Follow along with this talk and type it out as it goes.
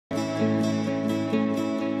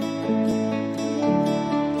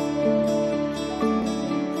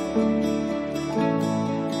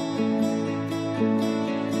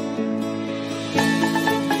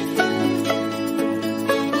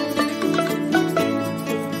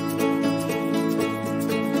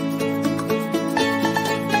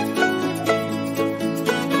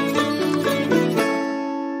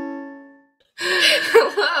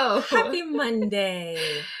Monday.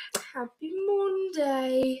 Happy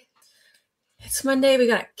Monday. It's Monday. We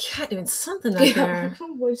got a cat doing something out there.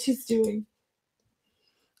 What she's doing.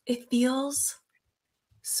 It feels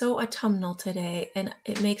so autumnal today, and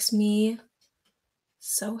it makes me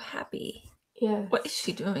so happy. Yeah. What is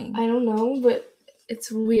she doing? I don't know, but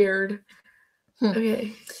it's weird.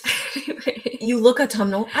 Okay. You look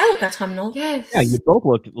autumnal. I look autumnal. Yes. Yeah, you both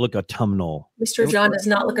look autumnal. Mr. John does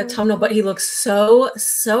not look autumnal, but he looks so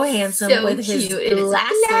handsome So with his cute.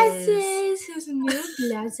 glasses. His new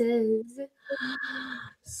glasses.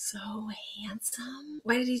 So handsome.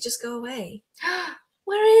 Why did he just go away?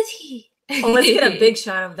 Where is he? Oh, let's get a big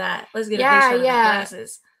shot of that. Let's get a big shot of the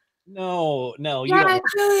glasses. No, you Yeah, don't.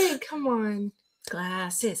 really. Come on.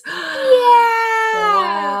 Glasses. Yeah.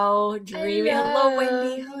 Wow. Dreamy. Hello,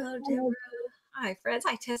 Wendy. Hello, Deborah. Hi, friends.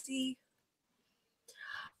 Hi, Tessie.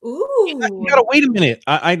 Ooh. You gotta wait a minute.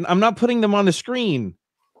 I'm not putting them on the screen.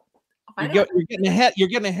 You're getting ahead. You're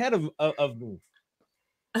getting ahead of me.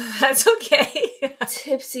 That's okay.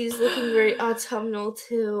 Tipsy's looking very autumnal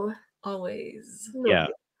too. Always. Yeah.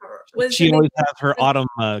 She always has her autumn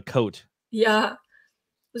coat. Yeah.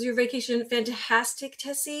 Was your vacation fantastic,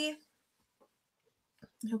 Tessie?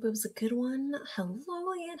 I hope it was a good one.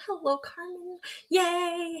 Hello, Ann. Hello, Carmen.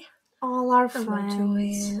 Yay. All our friends.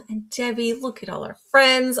 Joanne and Debbie. Look at all our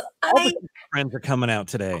friends. All the friends are coming out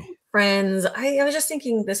today. Friends. I was just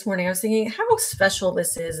thinking this morning, I was thinking how special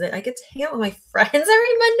this is that I get to hang out with my friends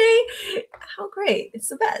every Monday. How great. It's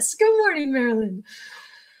the best. Good morning, Marilyn.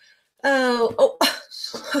 Oh,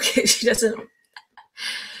 okay. She doesn't.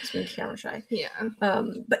 She's being camera shy. Yeah.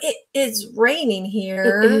 But it is raining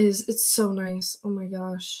here. It is. It's so nice. Oh my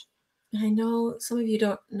gosh. I know some of you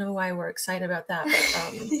don't know why we're excited about that,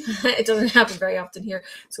 but it doesn't happen very often here,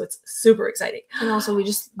 so it's super exciting. And also, we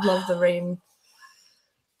just love the rain.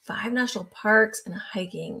 5 national parks and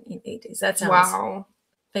hiking in 8 days. That sounds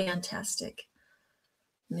fantastic.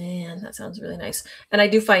 Man, that sounds really nice. And I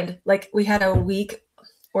do find, like, we had a week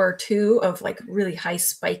or two of, like, really high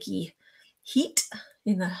spiky heat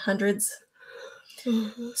in the hundreds.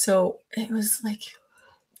 So it was like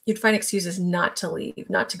you'd find excuses not to leave,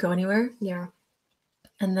 not to go anywhere. Yeah.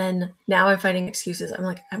 And then now I'm finding excuses. I'm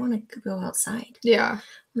like, I want to go outside. Yeah.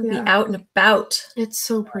 I want to be out and about. It's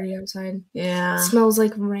so pretty outside. Yeah. It smells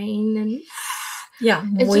like rain and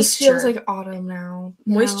moisture. It just feels like autumn now.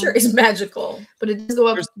 Moisture is magical. But it does go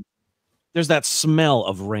up. There's that smell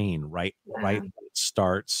of rain, right? Yeah. Right when it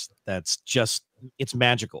starts. That's just, it's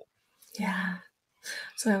magical. Yeah.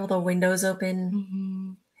 So I have all the windows open.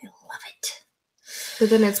 Mm-hmm. I love it. But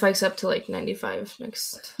then it spikes up to like 95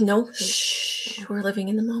 next. No, shh. We're living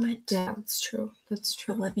in the moment. Yeah, that's true. That's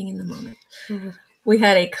true. We're living in the moment. Mm-hmm. We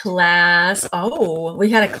had a class. We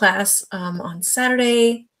had a class on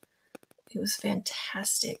Saturday. It was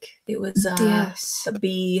fantastic. It was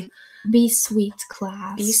the Be Sweet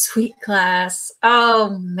class. Be Sweet class.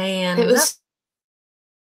 Oh man, it was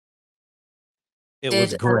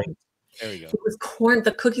great. There we go. It was corn.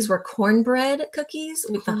 The cookies were cornbread cookies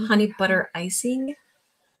with the honey butter icing.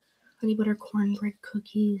 Honey butter cornbread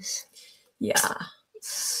cookies. Yeah.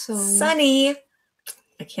 So sunny.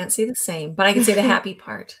 I can't say the same, but I can say the happy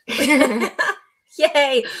part.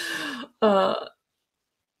 Yay.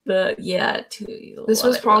 This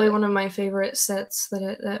was probably one of my favorite sets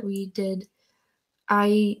that we did.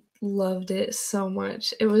 I loved it so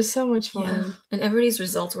much. It was so much fun. Yeah. And everybody's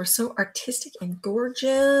results were so artistic and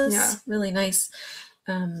gorgeous. Yeah. Really nice.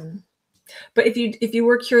 But if you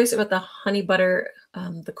were curious about the honey butter,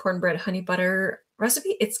 the cornbread honey butter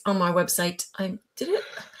recipe, it's on my website. I did it.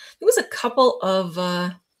 It was a couple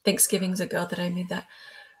of Thanksgivings ago that I made that.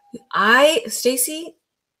 Stacy,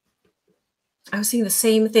 I was seeing the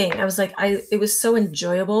same thing. I was like, it was so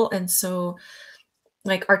enjoyable and so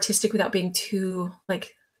like artistic without being too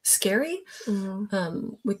like scary. Mm-hmm.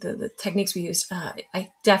 With the techniques we used.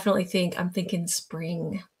 I definitely think I'm thinking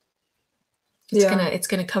spring. It's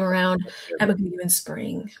gonna come around at McGoo in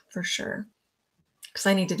spring for sure. Because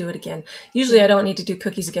I need to do it again. Usually I don't need to do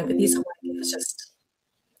cookies again, but these it was just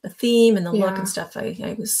the theme and the look and stuff.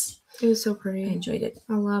 It was so pretty. I enjoyed it.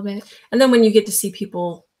 I love it. And then when you get to see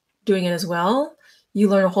people doing it as well, you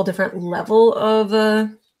learn a whole different level of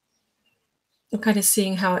kind of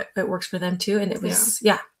seeing how it works for them too. And it was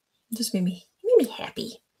it just made me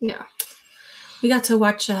happy. Yeah. We got to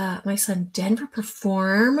watch my son Denver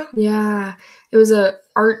perform. Yeah. It was a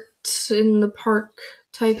art in the park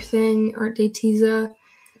type thing, Art de Tiza.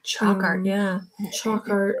 Chalk art, chalk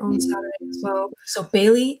art on Saturday as well. So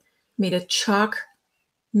Bailey made a chalk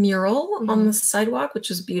mural on the sidewalk, which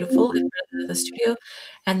was beautiful in front of the studio.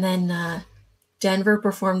 And then Denver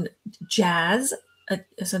performed jazz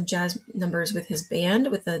some jazz numbers with his band,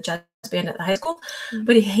 with the jazz band at the high school.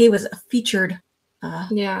 But he was a featured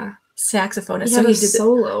saxophonist. He had a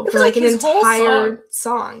solo for like an entire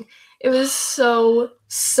song. It was so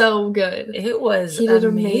good. It was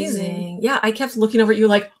amazing. Yeah, I kept looking over at you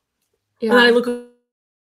like, and then I look.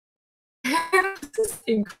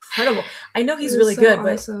 Incredible. I know he's really good,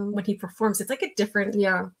 but when he performs, it's like a different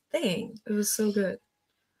thing. It was so good.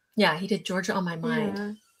 Yeah, he did Georgia on My Mind.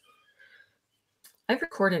 Yeah. I've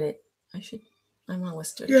recorded it. I want to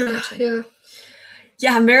listen to it.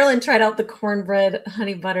 Yeah, Marilyn tried out the cornbread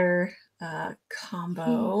honey butter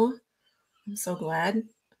combo. I'm so glad.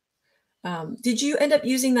 Did you end up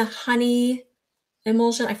using the honey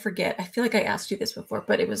emulsion? I forget. I feel like I asked you this before,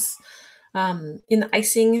 but it was in the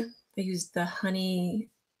icing. I used the honey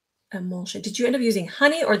emulsion. Did you end up using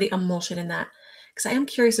honey or the emulsion in that? Because I am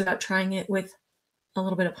curious about trying it with a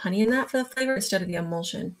little bit of honey in that for the flavor instead of the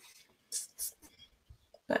emulsion.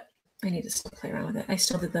 But I need to still play around with it. I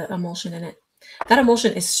still did the emulsion in it. That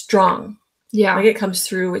emulsion is strong. Yeah. Like it comes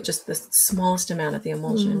through with just the smallest amount of the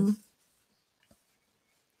emulsion.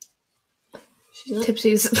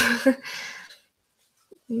 Tipsy's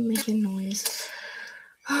making noise.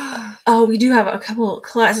 Oh, we do have a couple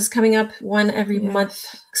classes coming up, one every month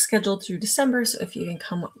scheduled through December. So if you can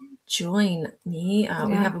come join me,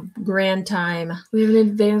 we have a grand time. We have an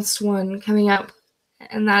advanced one coming up,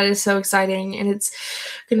 and that is so exciting. And it's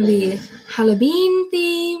going to be Halloween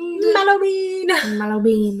themed.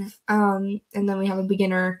 Halloween. And then we have a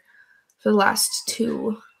beginner for the last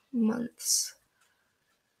 2 months.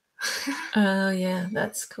 Oh, yeah,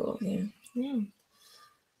 that's cool. Yeah.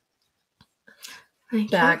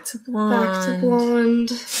 Back to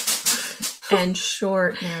blonde. And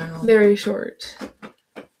short now. Very short.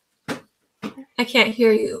 I can't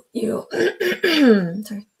hear you.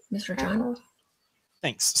 Sorry, Mr. John.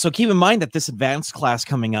 Thanks. So keep in mind that this advanced class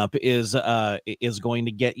coming up is going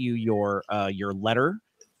to get you your letter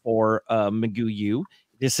for McGoo U.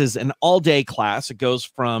 This is an all-day class. It goes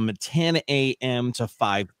from 10 a.m. to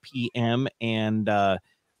 5 p.m. And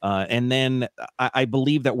then I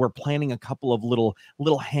believe that we're planning a couple of little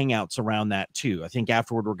hangouts around that too. I think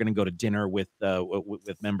afterward we're going to go to dinner with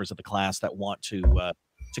members of the class that want to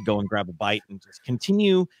go and grab a bite and just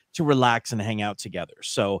continue to relax and hang out together.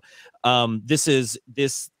 So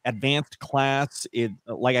this advanced class,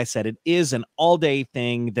 like I said, it is an all-day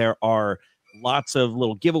thing. There are lots of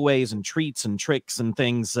little giveaways and treats and tricks and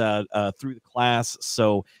things through the class.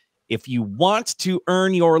 So if you want to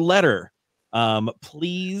earn your letter,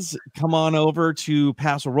 please come on over to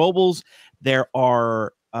Paso Robles. There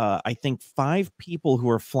are I think 5 people who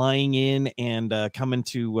are flying in and coming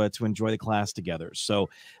to enjoy the class together. So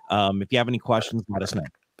if you have any questions, let us know.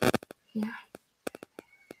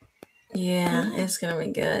 Yeah, it's gonna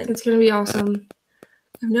be good. It's gonna be awesome.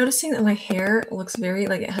 I'm noticing that my hair looks very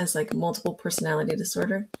like it has like multiple personality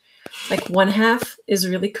disorder. Like one half is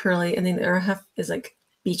really curly and then the other half is like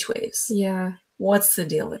beach waves. Yeah. What's the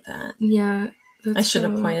deal with that? Yeah. I should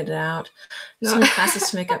have pointed it out. So many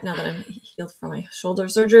classes to make up now that I'm healed from my shoulder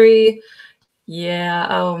surgery. Yeah.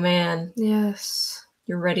 Oh, man. Yes.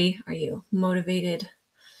 You're ready? Are you motivated?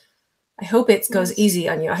 I hope it goes easy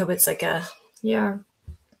on you. I hope it's like a... Yeah.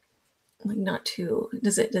 Like not too...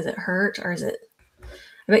 Does it hurt or is it...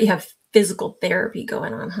 I bet you have physical therapy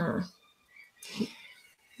going on, huh?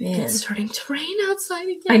 Man. It's starting to rain outside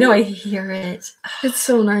again. I know. I hear it. It's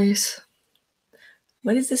so nice.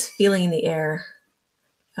 What is this feeling in the air?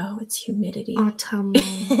 Oh, it's humidity. Autumn.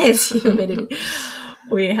 It's humidity.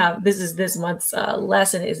 We have, this month's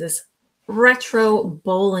lesson is this retro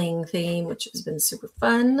bowling theme, which has been super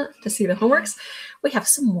fun to see the homeworks. We have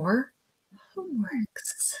some more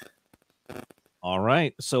homeworks. All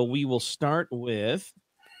right. So we will start with,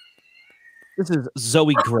 this is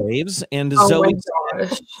Zoe Graves. And Zoe,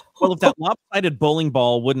 well, if that lopsided bowling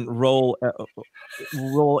ball wouldn't roll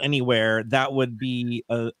anywhere, that would be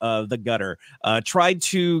the gutter. Tried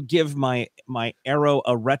to give my arrow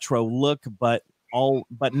a retro look, but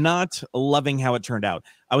not loving how it turned out.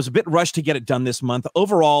 I was a bit rushed to get it done this month.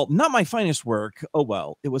 Overall, not my finest work. Oh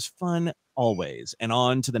well, it was fun always. And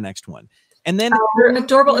on to the next one. And then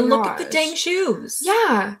adorable. And look at the dang shoes.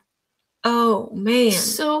 Yeah. Oh man,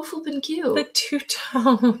 so flippin' cute. The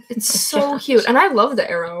two-tone. It's so cute, and I love the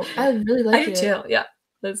arrow. I really like it. I do too. Yeah,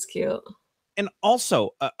 that's cute. And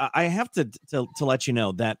also, I have to let you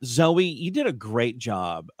know that Zoe, you did a great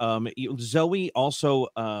job. Zoe also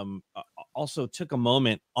took a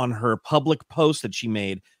moment on her public post that she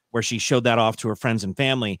made where she showed that off to her friends and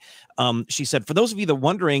family. She said, for those of you that are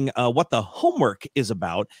wondering what the homework is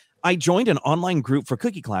about, I joined an online group for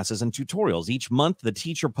cookie classes and tutorials. Each month, the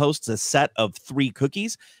teacher posts a set of 3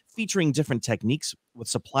 cookies featuring different techniques with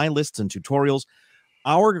supply lists and tutorials.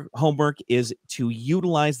 Our homework is to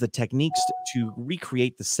utilize the techniques to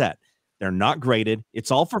recreate the set. They're not graded.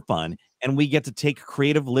 It's all for fun. And we get to take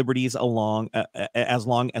creative liberties along as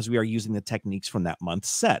long as we are using the techniques from that month's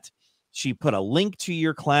set. She put a link to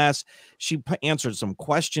your class. She answered some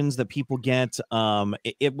questions that people get.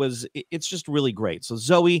 It's just really great. So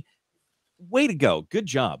Zoe, way to go. Good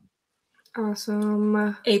job. Awesome.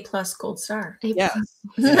 A+ gold star. Yes.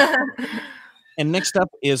 Yeah. And next up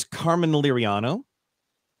is Carmen Liriano.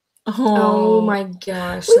 Oh my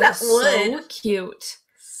gosh. That's so cute.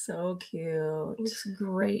 So cute. Looks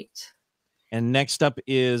great. And next up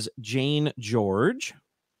is Jane George.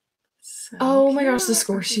 So my gosh, the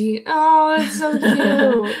score sheet. Oh, that's so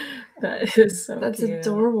cute. That is so That's cute.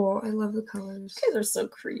 adorable. I love the colors. You guys are so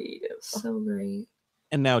creative. So great.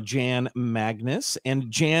 And now Jan Magnus. And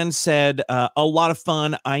Jan said, a lot of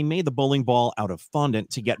fun. I made the bowling ball out of fondant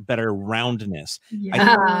to get better roundness.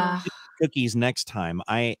 Yeah. Cookies next time.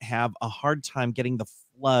 I have a hard time getting the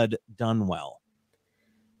flood done well.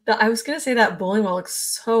 I was going to say that bowling ball looks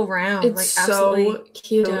so round. It's like, absolutely so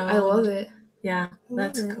cute. domed. I love it. Yeah,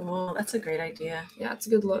 that's cool. That's a great idea. Yeah, it's a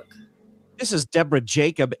good look. This is Deborah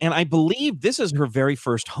Jacob, and I believe this is her very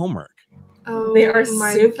first homework. Oh, they are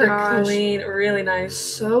super clean, really nice.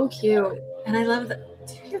 So cute. And I love that.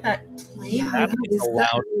 Do you hear that playing? Yeah, that's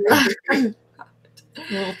loud.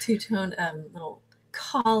 Little two-toned little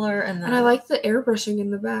collar. And I like the airbrushing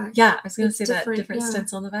in the back. Yeah, I was going to say that different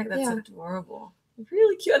stencil in the back. That's adorable.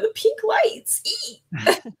 Really cute. And the pink lights.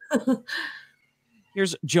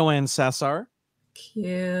 Here's Joanne Sassar.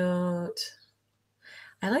 Cute.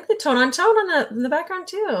 I like the tone on tone in the background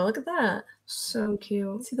too. Look at that. So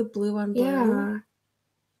cute. See the blue on blue? Yeah.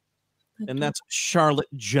 And that's Charlotte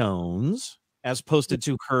Jones, as posted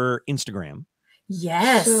to her Instagram.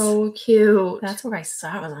 Yes. So cute. That's where I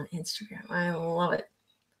saw it, was on Instagram. I love it.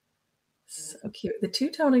 So cute. The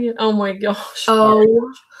two-tone again. Oh my gosh.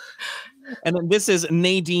 Oh. And then this is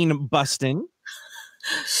Nadine Buston.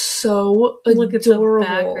 So look adorable.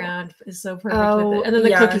 At the background is so perfect with it. And then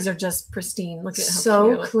the cookies are just pristine. Look at how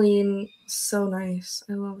so cute. Clean, so nice.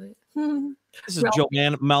 I love it. This is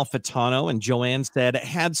Joanne Malfitano, and Joanne said,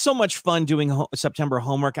 had so much fun doing September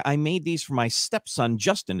homework. I made these for my stepson,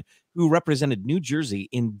 Justin, who represented New Jersey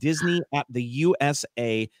in Disney at the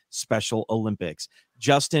USA Special Olympics.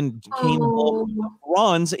 Justin came home with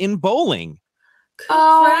bronze in bowling.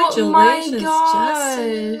 Congratulations, oh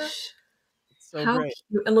my gosh. So how great.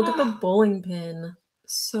 Cute. And look at the bowling pin.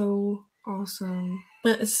 So awesome.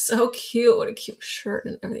 That is so cute. What a cute shirt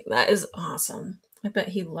and everything. That is awesome. I bet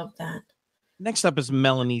he loved that. Next up is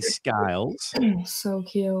Melanie Skiles. So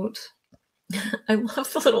cute. I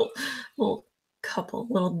love the little couple,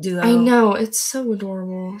 little duo. I know. It's so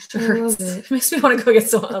adorable. Shirts. I love it. It makes me want to go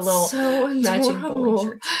get a little so matching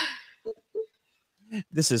bowling shirt.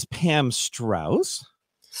 This is Pam Strauss.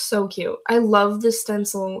 So cute. I love the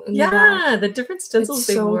stencil in the back. The different stencils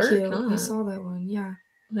they so work. Cute. I saw that one. Yeah.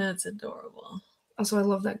 That's adorable. Also, I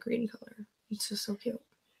love that green color. It's just so cute.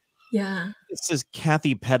 Yeah. This is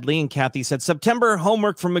Kathy Pedley, and Kathy said, September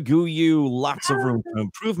homework from Magoo U. Lots of room for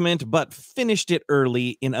improvement, but finished it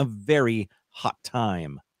early in a very hot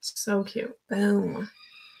time. So cute. Boom.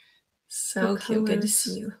 So cute. Good to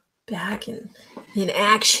see you back in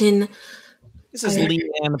action. This is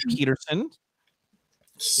Leanne Peterson.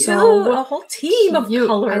 So a whole team of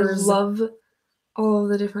colors. I love all of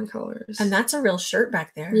the different colors. And that's a real shirt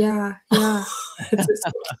back there. Yeah. Yeah.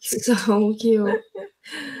 So cute.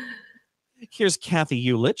 Here's Kathy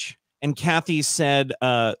Ulich. And Kathy said,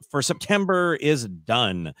 for September is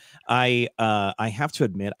done. I have to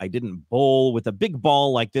admit, I didn't bowl with a big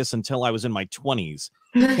ball like this until I was in my 20s.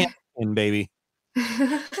 Can't win, baby.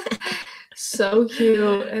 So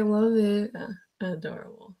cute. I love it.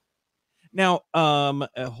 Adorable. Now,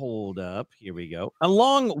 hold up. Here we go.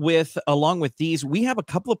 Along with these, we have a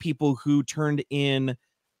couple of people who turned in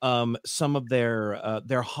some of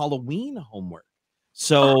their Halloween homework.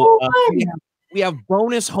 So we have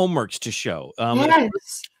bonus homeworks to show.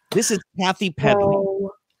 Yes. This is Kathy Pedley.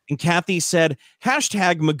 And Kathy said,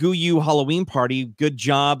 #MagooU Halloween party. Good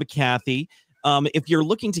job, Kathy. If you're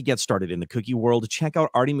looking to get started in the cookie world, check out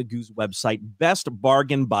Arty McGoo's website. Best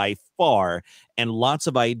bargain by far, and lots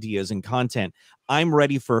of ideas and content. I'm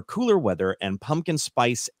ready for cooler weather and pumpkin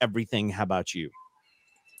spice everything. How about you?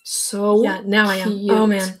 So yeah, now I am. Oh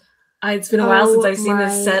man, it's been a while since I've seen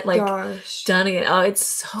this set done again. Oh, it's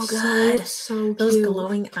so good. So those cute.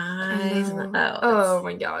 glowing eyes. And oh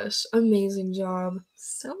my gosh, amazing job.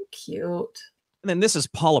 So cute. And then this is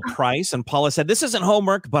Paula Price. And Paula said, this isn't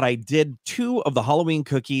homework, but I did 2 of the Halloween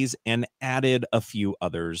cookies and added a few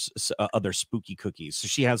others, other spooky cookies. So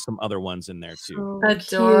she has some other ones in there too. So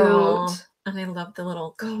adorable. Cute. And I love the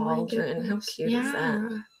little cauldron. How cute is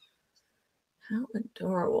that? How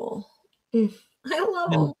adorable. I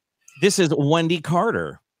love them. This is Wendy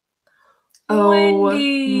Carter. Oh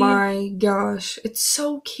Wendy. My gosh. It's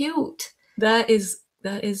so cute. That is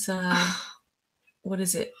what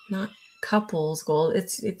is it? Not couples goal.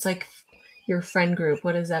 It's like your friend group.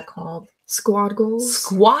 What is that called? Squad goals.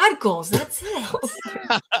 Squad goals. That's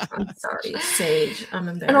it. I'm sorry, Sage. I'm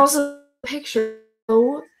embarrassed. And also the picture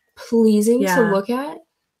so pleasing to look at.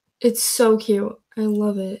 It's so cute. I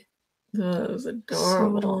love it. Oh, it was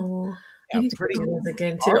adorable. I need to pretty do this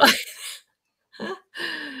again too.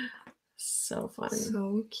 So fun.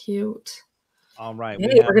 So cute. All right.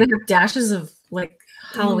 Hey, we're gonna have dashes of like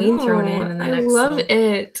Halloween thrown in the next. I love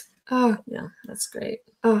it. Oh yeah, that's great.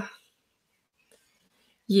 Oh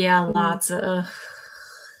yeah, lots of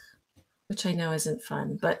which I know isn't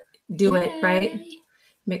fun, but do it, right?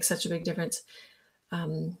 Makes such a big difference.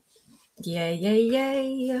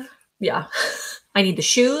 Yay. Yeah. I need the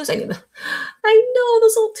shoes. I know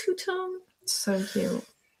those little two-tone. So cute.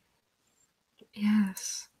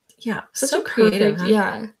 Yes. Yeah. Such a creative. Huh?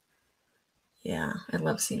 Yeah. Yeah. I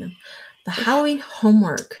love seeing them. The Halloween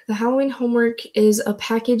homework. The Halloween homework is a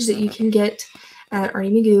package that you can get at Arty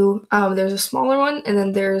McGoo. There's a smaller one and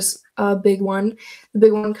then there's a big one. The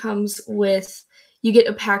big one comes with, you get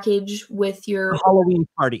a package with your Halloween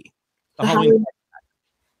party.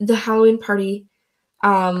 The Halloween party.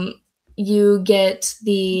 You get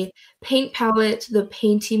the paint palette, the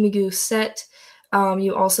Painty McGoo set.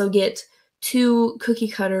 You also get 2 cookie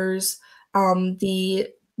cutters, the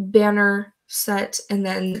banner set, and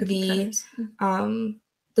then the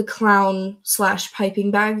clown /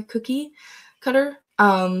 piping bag cookie cutter.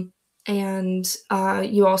 And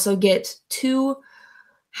you also get 2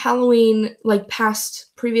 Halloween, like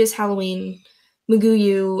previous Halloween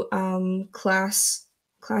McGoo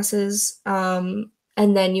classes.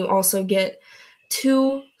 And then you also get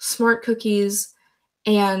 2 smart cookies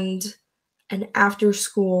and an after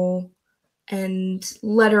school and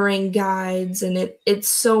lettering guides, and it's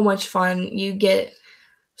so much fun. You get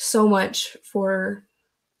so much for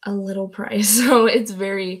a little price. So it's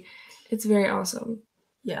very awesome.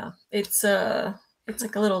 Yeah. It's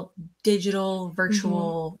like a little digital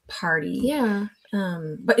virtual party. Yeah.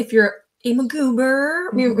 But if you're a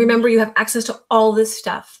McGoober, remember you have access to all this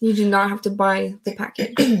stuff. You do not have to buy the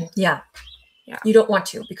package. Yeah. You don't want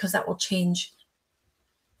to, because that will change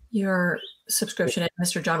your subscription and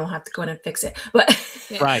Mr. John will have to go in and fix it. But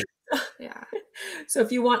right. Yeah. So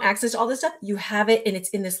if you want access to all this stuff, you have it and it's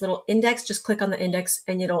in this little index. Just click on the index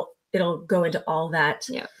and it'll go into all that.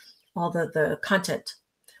 Yeah. All the content.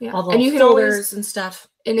 Yeah. All the and you folders and stuff.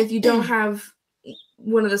 And if you don't have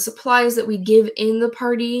one of the supplies that we give in the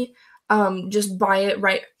party, just buy it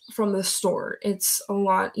right from the store. It's a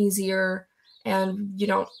lot easier, and you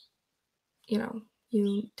don't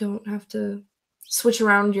have to switch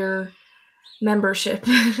around your membership.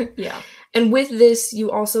 Yeah. And with this,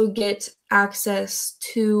 you also get access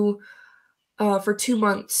to, for 2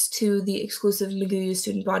 months, to the exclusive McGoo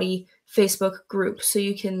Student Body Facebook group, so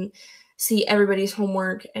you can see everybody's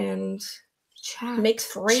homework and chat. Make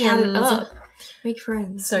friends. Make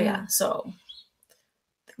friends. So yeah. So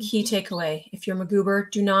the key takeaway: if you're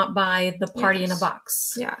McGoober, do not buy the party in a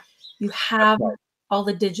box. Yeah. You have all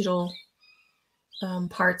the digital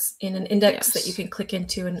parts in an index that you can click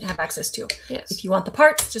into and have access to. Yes. If you want the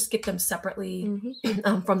parts, just get them separately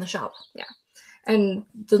from the shop. Yeah. And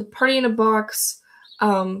the party in a box,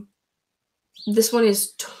 this one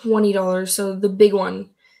is $20. So the big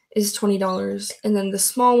one is $20. And then the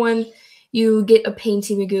small one, you get a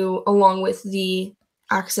Painty McGoo along with the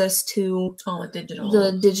access to all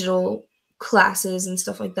the digital classes and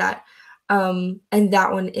stuff like that. And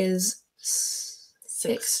that one is $6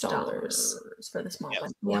 for the small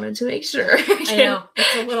one. Wanted to make sure. I know.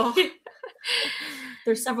 It's a little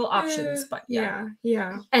there's several options, but yeah.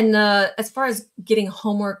 And as far as getting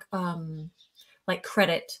homework like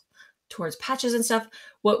credit towards patches and stuff,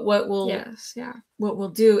 what we'll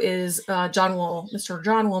do is Mr.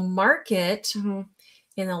 John will mark it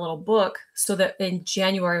in a little book, so that in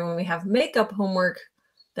January, when we have makeup homework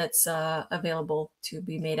that's available to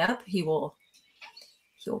be made up, he'll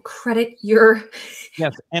credit your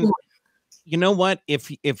and you know what,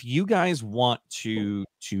 if you guys want to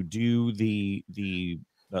do the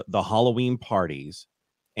Halloween parties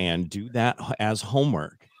and do that as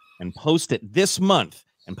homework and post it this month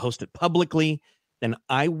and post it publicly, then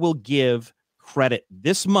I will give credit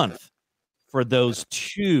this month for those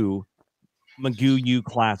 2 McGoo U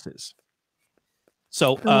classes.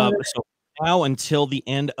 So, so now until the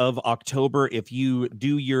end of October, if you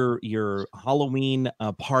do your Halloween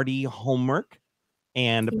party homework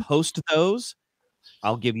and post those,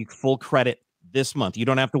 I'll give you full credit this month. You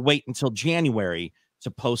don't have to wait until January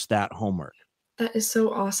to post that homework. That is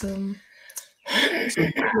so awesome. So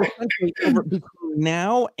between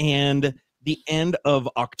now and the end of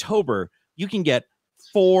October, you can get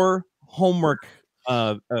 4 homework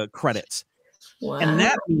credits. Wow. And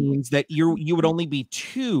that means that you would only be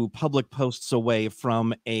 2 public posts away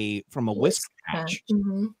from a whisk patch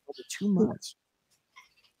over 2 months.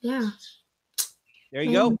 Yeah. There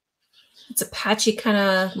you go. It's a patchy kind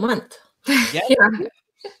of month. Yeah. I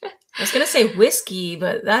was gonna say whiskey,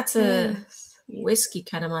 but that's a whiskey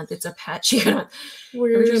kind of month. It's a patchy kind of month.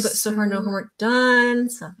 We're doing, but so far no homework done.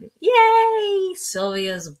 So, yay!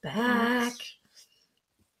 Sylvia's back.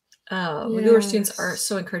 Oh, your students are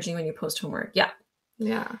so encouraging when you post homework. Yeah.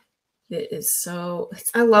 Yeah. It is so.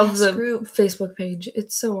 I love the Facebook page.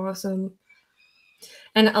 It's so awesome.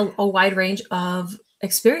 And a wide range of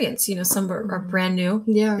experience. You know, some are brand new.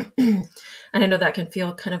 Yeah. And I know that can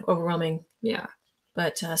feel kind of overwhelming. Yeah.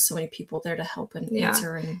 But so many people there to help and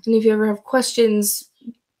answer. And if you ever have questions,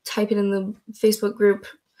 type it in the Facebook group.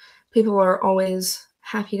 People are always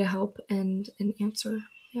happy to help and answer.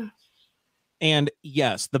 Yeah. And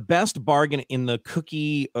yes, the best bargain in the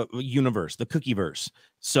cookie universe, the cookieverse.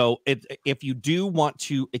 So if you do want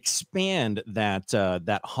to expand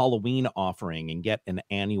that Halloween offering and get an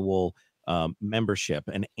annual membership,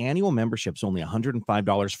 an annual membership is only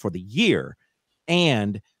 $105 for the year,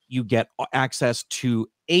 and you get access to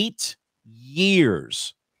 8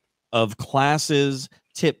 years of classes,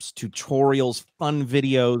 tips, tutorials, fun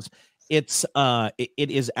videos. It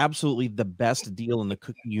is absolutely the best deal in the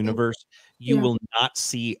cookie universe. You will not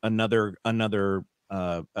see another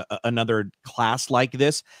class like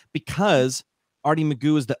this, because Arty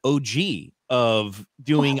McGoo is the OG of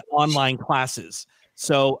doing online classes.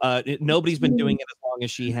 So nobody's been doing it as long as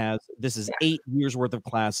she has. This is 8 years worth of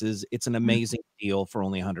classes. It's an amazing deal for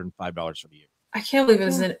only $105 for the year. I can't believe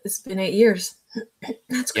it's been 8 years.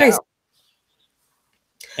 That's crazy. Yeah.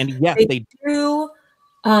 And yes, they do.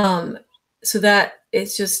 So that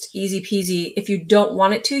it's just easy peasy. If you don't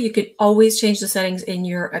want it to, you could always change the settings in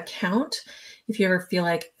your account. If you ever feel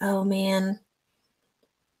like, oh man,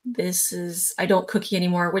 I don't cookie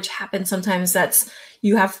anymore, which happens sometimes,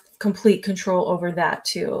 you have complete control over that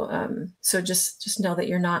too. So just know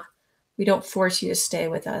that we don't force you to stay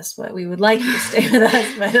with us, but we would like you to stay with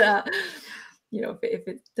us. But you know, if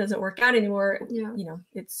it doesn't work out anymore, you know,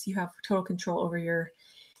 you have total control over your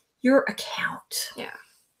account. Yeah.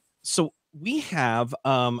 So we have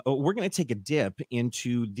we're going to take a dip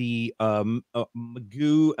into the McGoober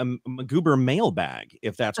mailbag,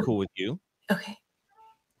 if that's cool with you. Okay.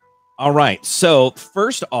 All right. So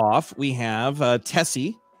first off, we have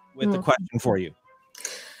Tessie with the question for you.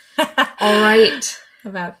 All right.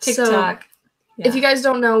 About TikTok. So, if you guys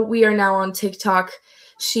don't know, we are now on TikTok.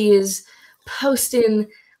 She is posting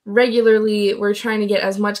regularly. We're trying to get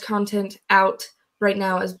as much content out right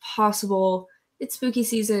now as possible. It's spooky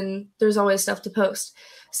season. There's always stuff to post.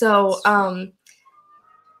 So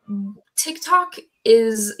TikTok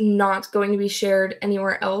is not going to be shared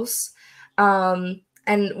anywhere else.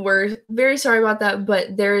 And we're very sorry about that,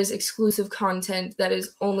 but there is exclusive content that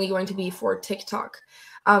is only going to be for TikTok.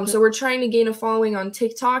 So we're trying to gain a following on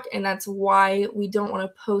TikTok, and that's why we don't want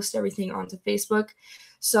to post everything onto Facebook.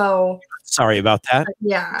 So sorry about that.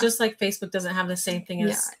 Yeah. Just like Facebook doesn't have the same thing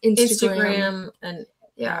as Instagram and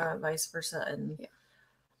vice versa.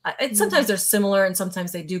 And sometimes they're similar and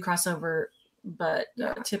sometimes they do cross over, but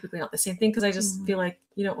typically not the same thing, because I just feel like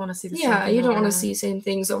you don't want to see the same thing. You don't want to see same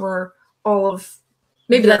things over all of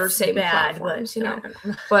maybe that's same bad, platforms, you know.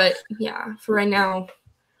 But yeah, for right now,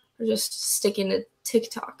 we're just sticking to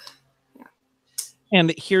TikTok. Yeah.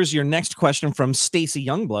 And here's your next question from Stacy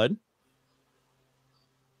Youngblood.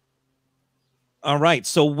 All right.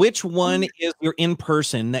 So which one is your in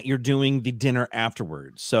person that you're doing the dinner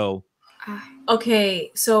afterwards? So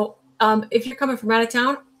okay. So if you're coming from out of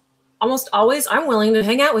town, almost always I'm willing to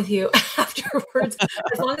hang out with you afterwards,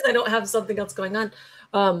 as long as I don't have something else going on.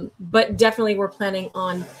 But definitely we're planning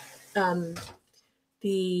on the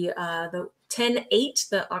 10/8,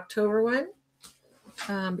 the October one,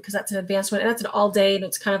 because that's an advanced one and that's an all day, and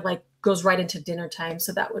it's kind of like goes right into dinner time.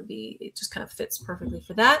 So that would be, it just kind of fits perfectly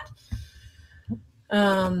for that.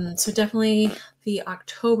 So definitely the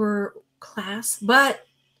October class, but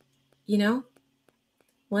you know,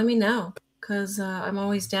 let me know, because I'm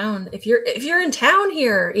always down. If you're in town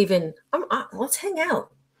here, even let's hang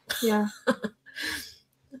out. Yeah.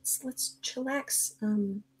 Let's chillax.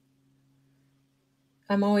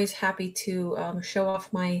 I'm always happy to show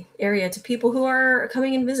off my area to people who are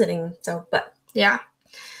coming and visiting. So, but yeah.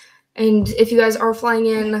 And if you guys are flying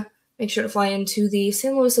in, make sure to fly into the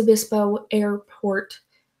San Luis Obispo airport.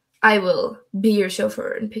 I will be your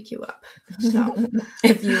chauffeur and pick you up. So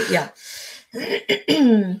if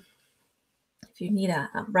you need a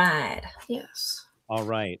ride. Yes. All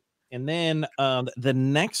right. And then the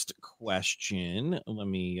next question, let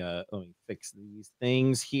me fix these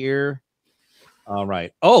things here. All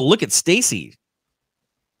right. Oh, look at Stacy.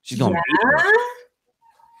 She's going. Yeah.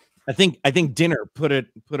 I think dinner put it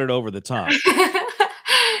over the top.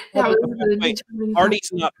 Wait, Arty's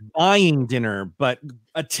not buying dinner, but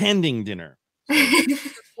attending dinner. So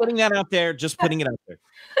putting that out there, just putting it out there.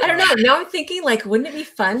 I don't know. Now I'm thinking, like, wouldn't it be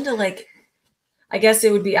fun to, like, I guess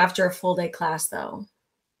it would be after a full day class, though.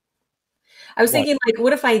 I was thinking, like,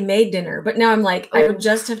 what if I made dinner? But now I'm like, I would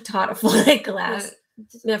just have taught a full day class.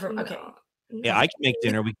 Never. Okay. Yeah, I can make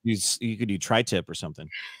dinner. You could do tri-tip or something.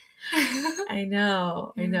 I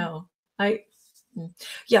know.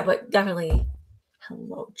 Yeah, but definitely.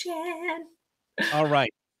 Hello, Jen. All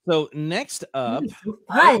right. So next up,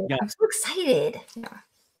 I'm so excited. Yeah.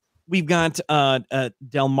 We've got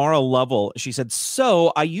Delmara Lovell. She said,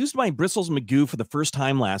 so I used my Bristles McGoo for the first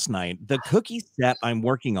time last night. The cookie set I'm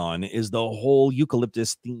working on is the whole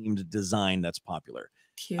eucalyptus themed design that's popular.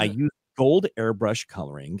 Cute. I used gold airbrush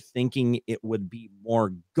coloring, thinking it would be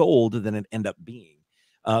more gold than it ended up being.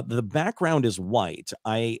 The background is white.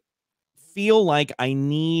 I feel like I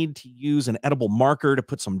need to use an edible marker to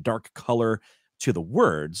put some dark color to the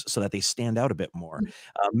words so that they stand out a bit more.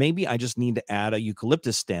 Maybe I just need to add a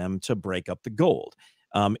eucalyptus stem to break up the gold.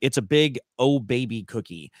 It's a big oh baby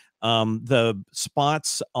cookie. The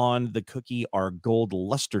spots on the cookie are gold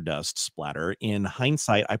luster dust splatter. In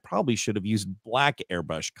hindsight, I probably should have used black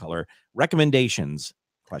airbrush color. Recommendations? ?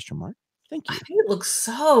 Thank you. I think it looks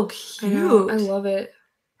so cute. I love it.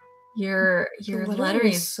 Your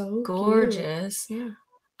lettering is so gorgeous. Cute.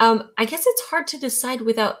 Yeah. I guess it's hard to decide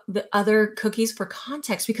without the other cookies for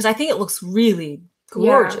context because I think it looks really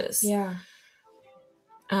gorgeous. Yeah.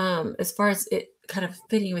 As far as it kind of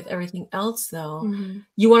fitting with everything else, though,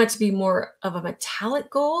 you want it to be more of a metallic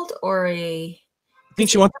gold or a? I think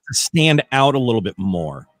she wants it to stand out a little bit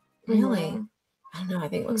more. Really? I don't know. I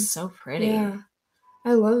think it looks so pretty. Yeah,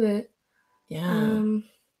 I love it. Yeah.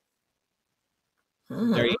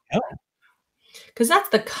 There you go. Because that's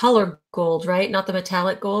the color gold, right? Not the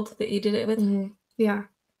metallic gold that you did it with? Yeah.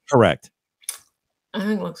 Correct. I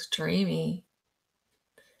think it looks dreamy.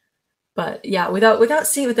 But yeah, without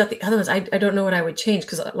the other ones, I don't know what I would change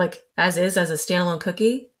because like as a standalone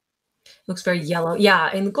cookie, it looks very yellow. Yeah,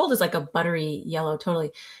 and the gold is like a buttery yellow,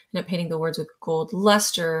 totally. And I'm painting the words with gold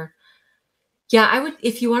luster. Yeah, I would,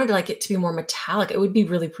 if you wanted like it to be more metallic, it would be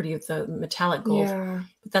really pretty with the metallic gold. Yeah.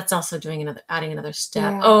 But that's also adding another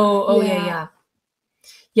step. Yeah.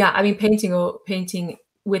 Yeah, I mean painting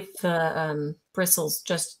with the bristles,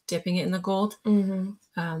 just dipping it in the gold.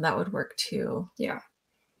 That would work too. Yeah.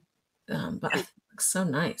 But it looks so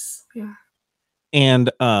nice. Yeah. And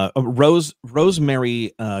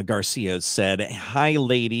Rosemary Garcia said, "Hi,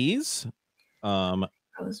 ladies."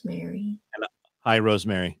 Rosemary. Hi,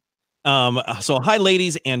 Rosemary. So hi,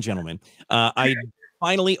 ladies and gentlemen. I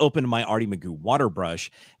finally opened my Arty McGoo water brush.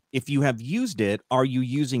 If you have used it, are you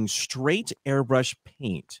using straight airbrush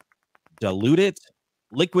paint? Dilute it,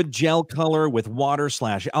 liquid gel color with water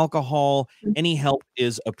 / alcohol. Any help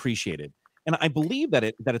is appreciated. And I believe that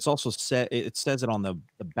it's also says it on the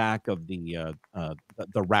back of the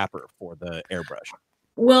wrapper for the airbrush.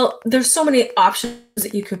 Well, there's so many options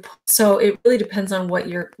that you could put. So it really depends on what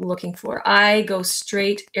you're looking for. I go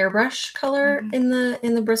straight airbrush color in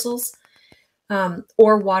the bristles,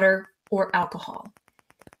 or water or alcohol.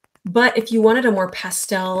 But if you wanted a more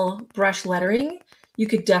pastel brush lettering, you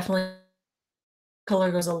could definitely,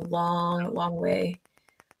 color goes a long way.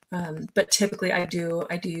 But typically I do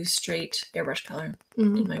use straight airbrush color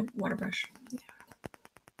in my water brush.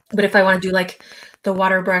 But if I want to do like the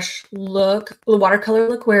watercolor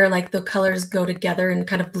look where like the colors go together and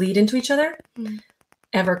kind of bleed into each other,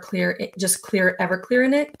 Everclear, just clear Everclear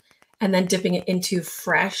in it, and then dipping it into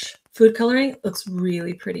fresh food coloring looks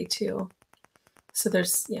really pretty too. So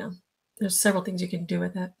there's several things you can do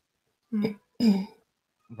with it.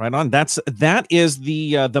 Right on. That is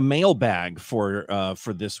the mailbag for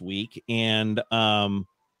this week, and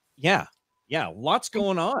yeah, lots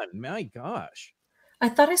going on. My gosh. I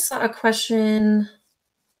thought I saw a question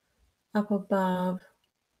up above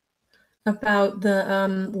about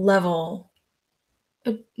the level.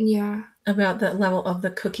 Yeah. about the level of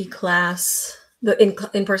the cookie class, the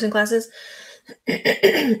in-person classes.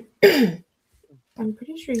 I'm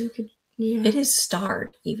pretty sure you could. Yeah. It is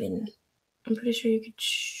starred even. I'm pretty sure you could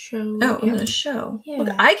show. Oh, I'm gonna show. Yeah. Look,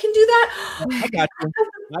 I can do that. I got you.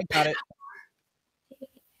 I got it.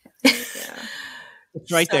 Yeah.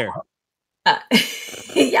 It's right there.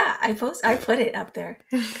 Yeah, I put it up there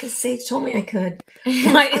because Sage told me I could.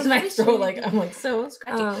 My throat, like I'm like so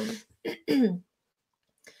scratchy. When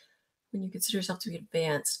you consider yourself to be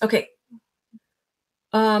advanced, okay.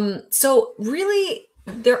 So really,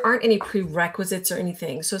 there aren't any prerequisites or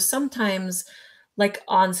anything. So sometimes, like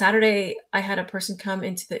on Saturday, I had a person come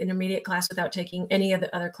into the intermediate class without taking any of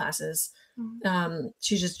the other classes.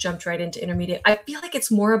 She just jumped right into intermediate. I feel like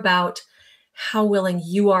it's more about how willing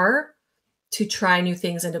you are to try new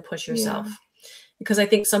things and to push yourself. Yeah. Because I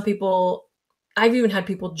think some people, I've even had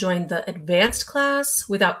people join the advanced class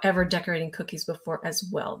without ever decorating cookies before as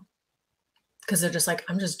well. Because they're just like,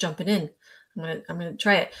 I'm just jumping in. I'm gonna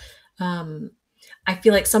try it. I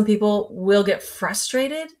feel like some people will get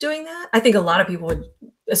frustrated doing that. I think a lot of people would,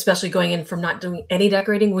 especially going in from not doing any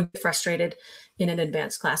decorating, would be frustrated in an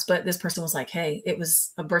advanced class. But this person was like, hey, it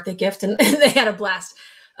was a birthday gift and they had a blast.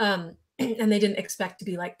 And they didn't expect to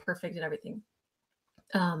be like perfect and everything.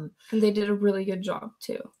 And they did a really good job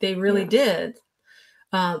too. They really did.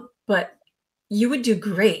 But you would do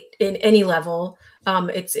great in any level.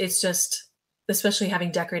 It's just, especially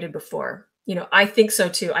having decorated before, you know, I think so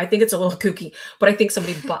too. I think it's a little kooky, but I think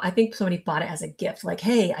somebody bought it as a gift. Like,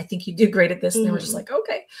 hey, I think you do great at this. And they were just like,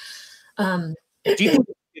 okay. Do you think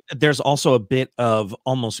there's also a bit of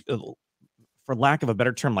almost, for lack of a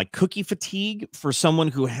better term, like cookie fatigue for someone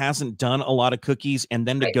who hasn't done a lot of cookies and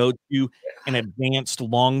then to go to an advanced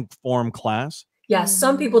long form class? Yeah,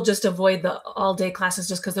 some people just avoid the all day classes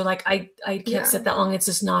just because they're like, I can't sit that long. It's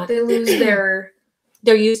just not. They lose their.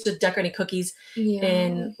 They're used to decorating cookies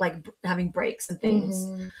and like having breaks and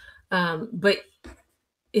things. But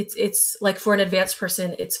it's like for an advanced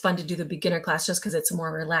person, it's fun to do the beginner class just because it's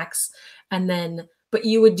more relaxed. And then, but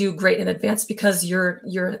you would do great in advanced because you're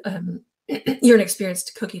an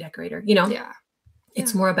experienced cookie decorator, you know? Yeah.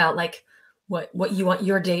 It's more about like what you want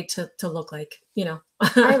your day to look like, you know? I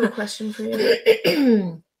have a question for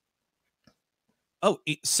you. Oh,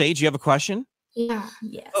 Sage, you have a question? Yeah.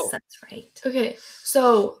 Yes, that's right. Okay.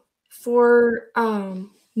 So for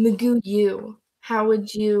McGoo U, how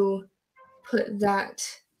would you put that?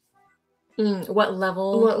 What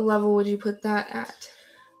level? What level would you put that at?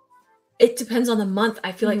 It depends on the month.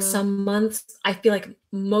 I feel like some months, I feel like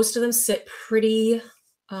most of them sit pretty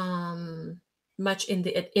much in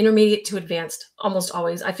the intermediate to advanced, almost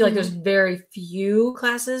always. I feel like there's very few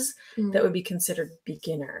classes that would be considered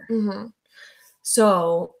beginner.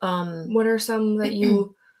 So, what are some that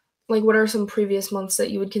you like? What are some previous months that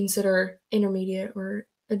you would consider intermediate or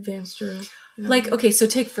advanced, or like? Okay, so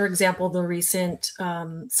take for example the recent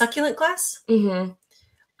succulent class.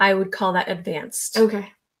 I would call that advanced.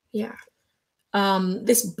 Okay, yeah.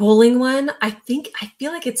 This bowling one, I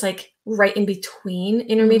feel like it's like right in between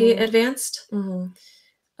intermediate advanced.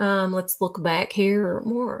 Let's look back here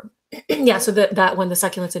more. Yeah, so that one, the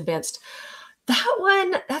succulent's advanced. That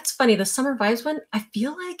one, that's funny. The Summer Vibes one, I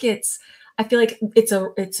feel like it's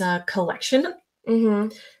a collection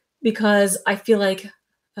because I feel like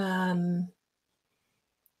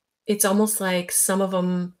it's almost like some of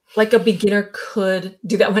them, like a beginner could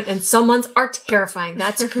do that one, and some ones are terrifying.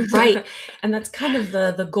 That's right, and that's kind of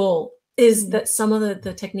the goal is that some of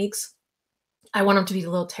the techniques, I want them to be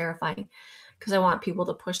a little terrifying because I want people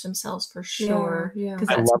to push themselves for sure. Yeah.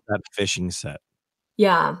 I love that fishing set.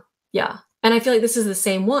 Yeah. And I feel like this is the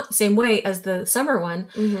same way as the summer one.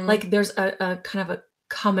 Like there's a kind of a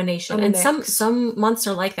combination, and some months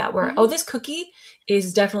are like that where this cookie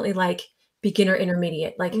is definitely like beginner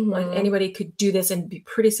intermediate, like anybody could do this and be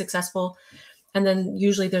pretty successful. And then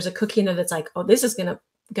usually there's a cookie in there that's like, oh, this is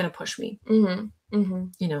gonna push me. You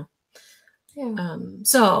know. Yeah.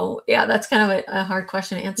 So yeah, that's kind of a hard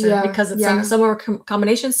question to answer because it's some are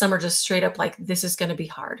combinations, some are just straight up like this is gonna be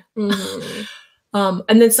hard.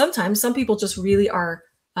 And then sometimes some people just really are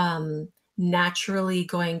naturally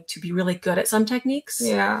going to be really good at some techniques.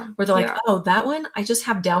 Yeah. Where they're like, oh, that one I just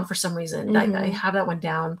have down for some reason. I have that one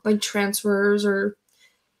down. Like transfers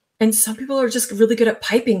and some people are just really good at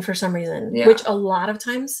piping for some reason, which a lot of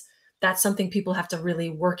times that's something people have to really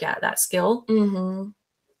work at, that skill.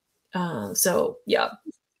 So yeah.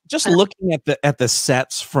 Just looking at the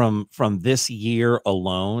sets from this year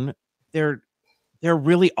alone, they're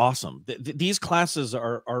really awesome. These classes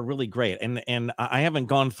are really great, and I haven't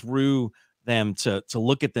gone through them to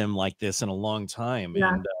look at them like this in a long time.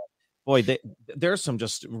 And Boy, there's some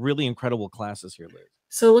just really incredible classes here, Liz.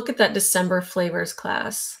 So look at that December flavors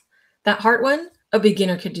class. That heart one, a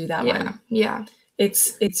beginner could do that one. Yeah.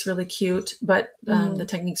 It's really cute, but the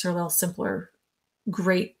techniques are a little simpler.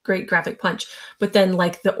 Great graphic punch. But then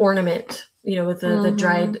like the ornament, you know, with the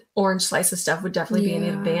dried orange slice and stuff would definitely be any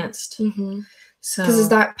advanced. So because is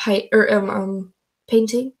that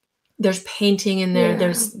painting? There's painting in there.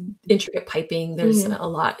 There's intricate piping. There's a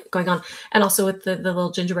lot going on, and also with the little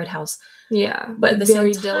gingerbread house. Yeah, but at the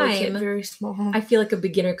very same time, delicate, very small. I feel like a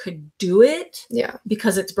beginner could do it. Yeah,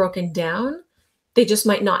 because it's broken down. They just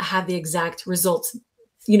might not have the exact results,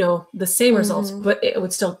 you know, the same results, but it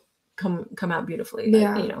would still come out beautifully.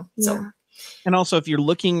 Yeah, you know. So. Yeah. And also, if you're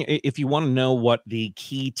looking, if you want to know what the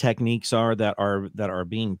key techniques are that are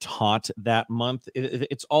being taught that month,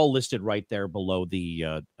 it's all listed right there below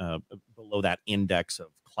the below that index of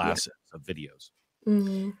classes of videos.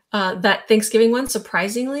 That Thanksgiving one,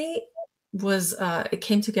 surprisingly, was it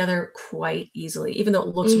came together quite easily, even though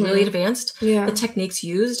it looks really advanced. Yeah, the techniques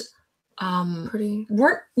used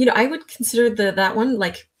weren't, you know, I would consider that one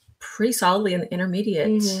like pretty solidly in the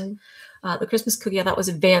intermediate. The Christmas cookie, I thought was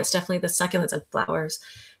advanced. Definitely the succulents and flowers.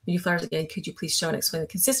 When you flowers again, could you please show and explain the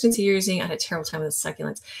consistency you're using? I had a terrible time with the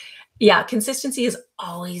succulents. Yeah, consistency is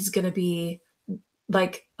always going to be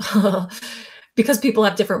like, because people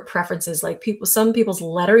have different preferences. Like some people's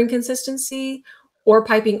lettering consistency or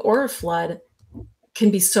piping or flood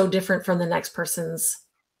can be so different from the next person's,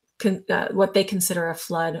 what they consider a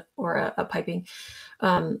flood or a piping.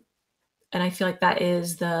 And I feel like that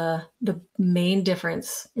is the main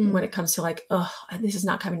difference when it comes to like, oh, this is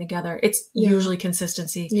not coming together. It's usually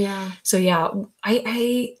consistency. Yeah. So yeah,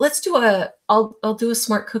 let's do I'll do a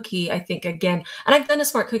smart cookie, I think, again. And I've done a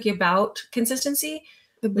smart cookie about consistency.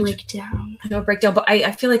 The breakdown. I know a breakdown, but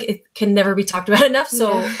I feel like it can never be talked about enough.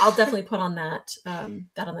 So I'll definitely put on that on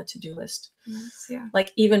the to-do list. Yes, yeah.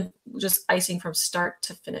 Like even just icing from start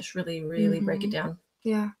to finish, really, really break it down.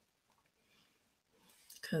 Yeah.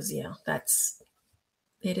 Because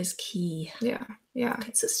it is key. Yeah.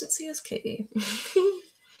 Consistency is key.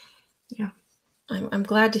 Yeah. I'm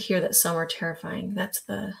glad to hear that some are terrifying. That's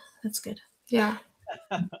good. Yeah.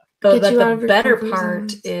 But the better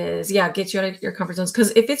part is, get you out of your comfort zones.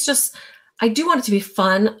 Because if it's just, I do want it to be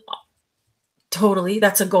fun. Totally,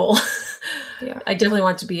 that's a goal. Yeah. I definitely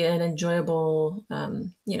want it to be an enjoyable,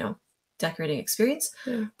 you know, decorating experience.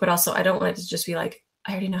 Yeah. But also, I don't want it to just be like,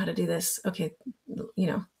 I already know how to do this. Okay, you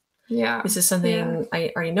know. Yeah. This is something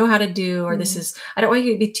I already know how to do, or this is, I don't want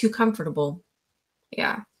you to be too comfortable.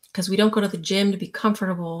 Yeah. Because we don't go to the gym to be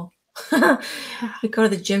comfortable. We go to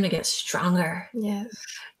the gym to get stronger. Yes.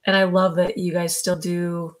 And I love that you guys still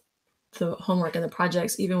do the homework and the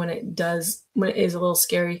projects, even when it is a little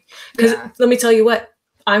scary. Because let me tell you what,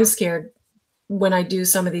 I'm scared when I do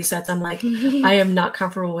some of these sets. I'm like, I am not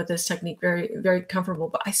comfortable with this technique, very, very comfortable,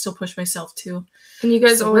 but I still push myself to. And you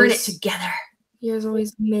guys always learn it together. You guys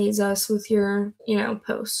always amaze us with your, you know,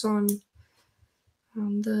 posts on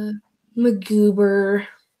the McGoober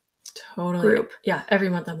group. Yeah, every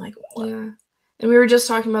month I'm like, what? Yeah. And we were just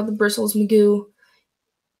talking about the Bristles McGoobers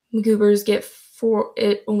get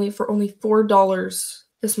only $4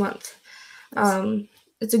 this month.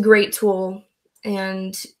 It's a great tool,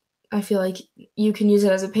 and I feel like you can use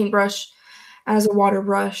it as a paintbrush, as a water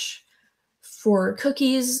brush, for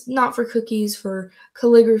cookies, not for cookies, for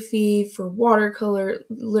calligraphy, for watercolor,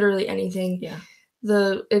 literally anything. Yeah.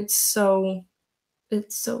 It's so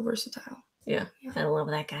versatile. Yeah. I love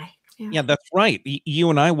that guy. Yeah, that's right. You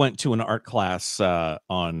and I went to an art class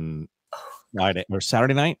on Friday or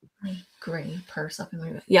Saturday night. My gray purse up in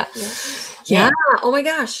my bed. Yeah. Oh my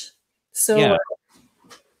gosh. So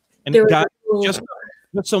and just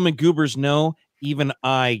so McGoobers know, even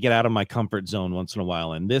I get out of my comfort zone once in a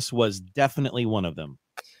while, and this was definitely one of them.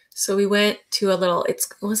 So we went to it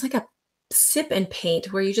was like a sip and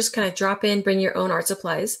paint where you just kind of drop in, bring your own art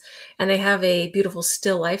supplies, and they have a beautiful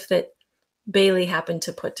still life that Bailey happened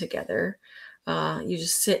to put together. You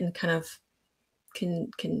just sit and kind of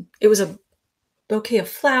it was a bouquet of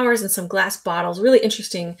flowers and some glass bottles, really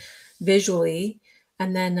interesting visually.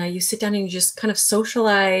 And then you sit down and you just kind of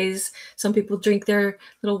socialize. Some people drink their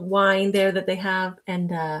little wine there that they have. And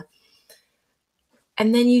then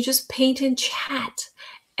you just paint and chat.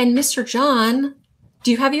 And Mr. John, do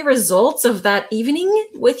you have your results of that evening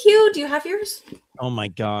with you? Do you have yours? Oh my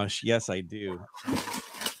gosh. Yes, I do.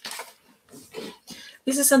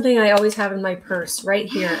 This is something I always have in my purse right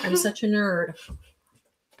here. I'm such a nerd.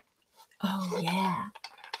 Oh, yeah.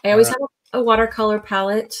 I always have a watercolor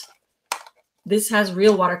palette. This has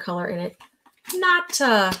real watercolor in it. Not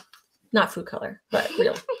food color, but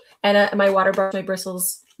real. And my water brush, my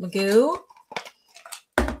bristles McGoo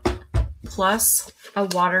plus a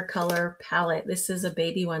watercolor palette. This is a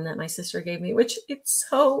baby one that my sister gave me, which it's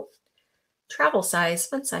so travel size,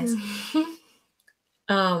 fun size.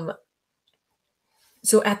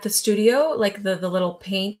 So at the studio, like the little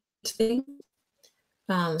paint thing,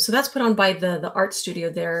 so that's put on by the art studio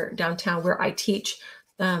there downtown where I teach,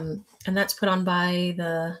 and that's put on by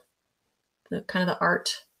the kind of the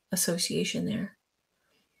art association there.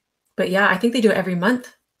 But yeah, I think they do it every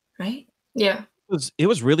month, right? Yeah. It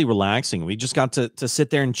was really relaxing. We just got to sit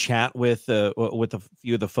there and chat with a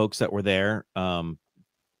few of the folks that were there.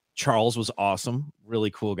 Charles was awesome,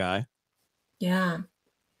 really cool guy. Yeah.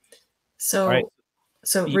 So right.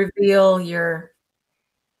 So reveal your.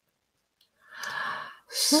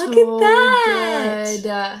 Look at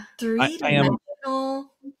that! Three-dimensional.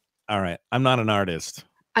 All right, I'm not an artist.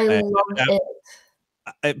 I love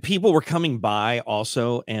it. People were coming by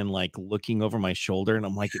also and like looking over my shoulder, and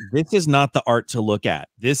I'm like, this is not the art to look at.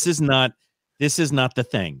 This is not the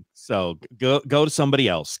thing. So go to somebody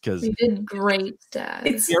else, because you did great, Dad.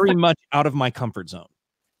 It's very much out of my comfort zone.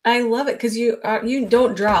 I love it because you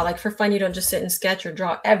don't draw like for fun. You don't just sit and sketch or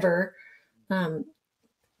draw ever,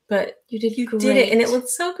 but you did it, and it looked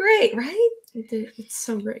so great, right? It did. It's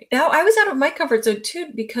so great. Now I was out of my comfort zone too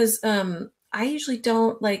because I usually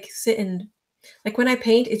don't like sit and like when I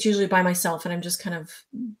paint, it's usually by myself, and I'm just kind of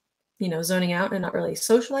zoning out and not really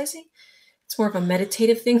socializing. It's more of a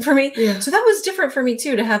meditative thing for me. Yeah. So that was different for me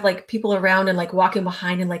too, to have like people around and like walking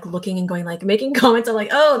behind and like looking and going like making comments. I'm like,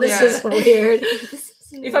 oh, this is weird.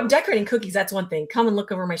 If I'm decorating cookies, that's one thing. Come and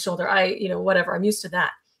look over my shoulder. Whatever. I'm used to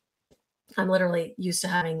that. I'm literally used to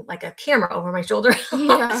having like a camera over my shoulder.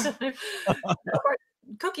 Yeah.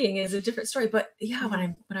 Cooking is a different story. But yeah,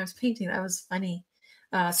 when I was painting, that was funny.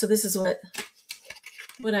 So this is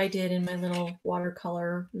what I did in my little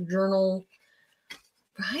watercolor journal.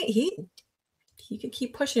 Right. He could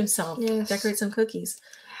keep pushing himself, decorate some cookies.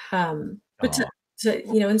 But to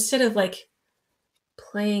instead of like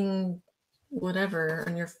playing whatever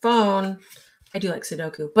on your phone, I do like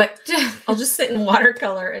Sudoku, but I'll just sit in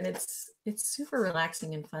watercolor, and it's super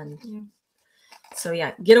relaxing and fun. Yeah. So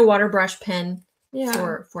yeah, get a water brush pen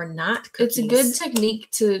for not cookies. It's a good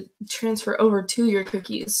technique to transfer over to your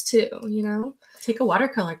cookies too, Take a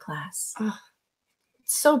watercolor class. Oh,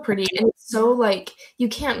 it's so pretty, and it's so like you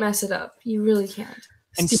can't mess it up. You really can't.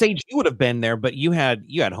 And Sage, you would have been there, but you had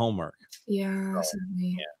homework. Yeah,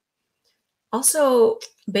 certainly. Yeah. Also,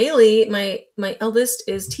 Bailey, my eldest,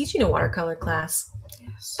 is teaching a watercolor class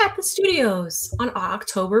at the studios on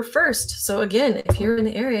October 1st. So again, if you're in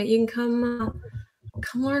the area, you can come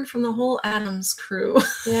learn from the whole Adams crew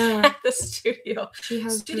at the studio. She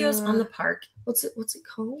has Studios on the Park. What's it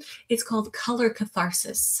called? It's called Color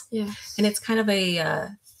Catharsis. Yes. And it's kind of a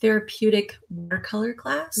therapeutic watercolor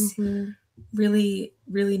class. Mm-hmm. Really,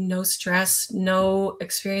 really no stress, no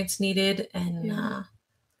experience needed, and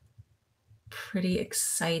pretty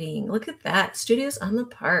exciting. Look at that. Studios on the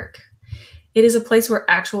Park. It is a place where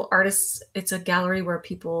actual artists, it's a gallery where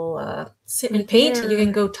people sit and paint, and you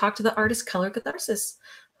can go talk to the artist. Color Catharsis,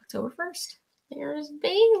 October 1st. There's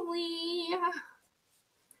Bailey.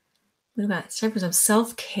 Look at that. It's time for some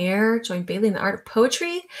self-care. Join Bailey in the art of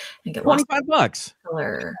poetry and get $25.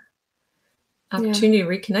 Color. Opportunity to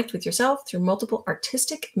reconnect with yourself through multiple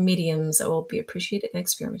artistic mediums that will be appreciated and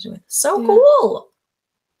experimented with. So cool.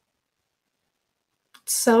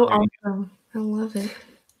 So awesome. I love it.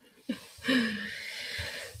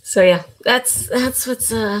 So yeah, that's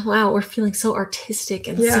what's wow, we're feeling so artistic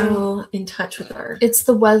and so in touch with our. It's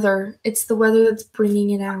the weather. It's the weather that's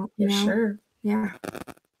bringing it out. For sure. Yeah.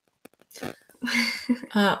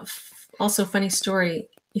 Also, funny story.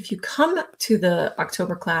 If you come to the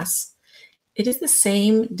October class, it is the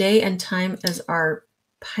same day and time as our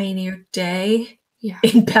Pioneer Day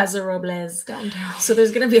in Paso Robles downtown. So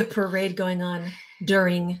there's going to be a parade going on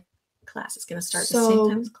during class. It's going to start the same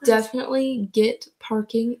time as class. Definitely get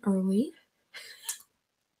parking early,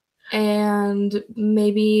 and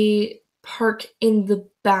maybe park in the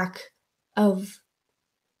back of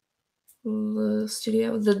the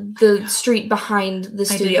studio, the street behind the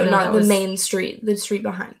studio, not the main street, the street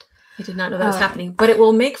behind. I did not know that was happening, but it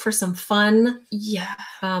will make for some fun,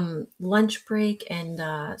 lunch break and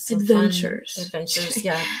some adventures.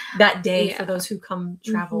 That day for those who come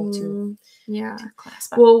travel to class.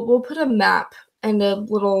 We'll put a map and a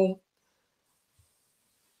little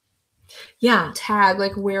tag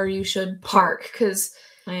like where you should park, because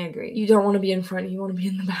I agree, you don't want to be in front, you want to be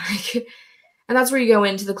in the back. And that's where you go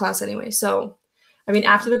into the class anyway. So, I mean,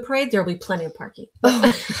 after the parade, there will be plenty of parking.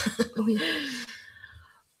 Oh,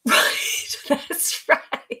 Right, that's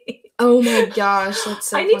right. Oh my gosh, that's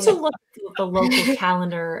so I need funny. to look at the local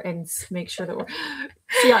calendar and make sure that we're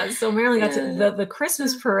so Marilyn got to the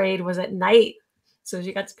Christmas parade was at night. So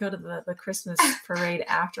she got to go to the Christmas parade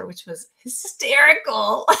after, which was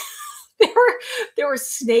hysterical. there were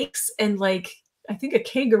snakes and like I think a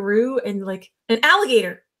kangaroo and like an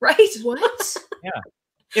alligator, right? What? Yeah.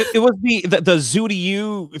 It was the zoo to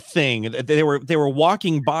you thing. They were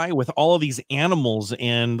walking by with all of these animals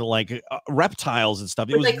and like reptiles and stuff.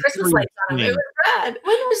 It with, was like Christmas lights on them. It was rad.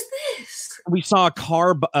 When was this? We saw a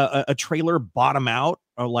car, a trailer bottom out,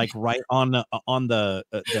 or like right on the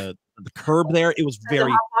curb there. It was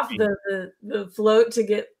very off the float to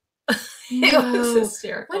get. It was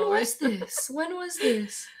hysterical. When was this? When was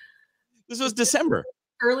this? This was December.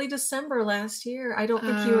 Early December last year. I don't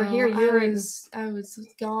think you were here. You were I was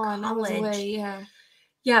gone. College. I was away. Yeah.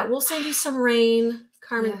 Yeah, we'll send you some rain,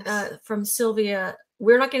 Carmen, from Sylvia.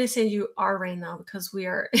 We're not going to send you our rain though because we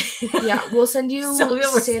are. Yeah, we'll send you Sylvia,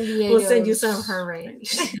 San Diego. We'll send you some of her rain.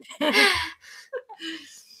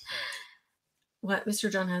 What?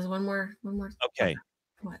 Mr. John has one more. Okay.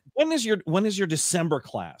 What? When is your December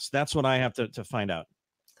class? That's what I have to find out.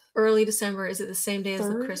 Early December. Is it the same day as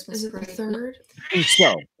the Christmas parade? Is it the 3rd?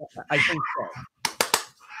 I think so.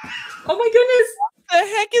 Oh my goodness! What the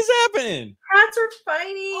heck is happening? Cats are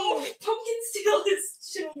fighting. Oh, Pumpkin Steel is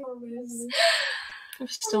ginormous. We're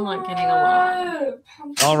still not getting along.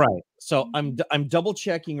 All right, so I'm double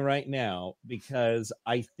checking right now because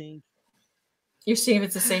I think you're seeing if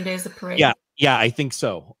it's the same day as the parade. Yeah, I think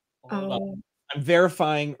so. I'm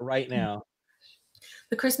verifying right now.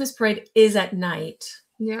 The Christmas parade is at night.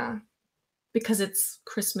 Yeah, because it's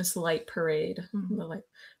Christmas light parade. Mm-hmm.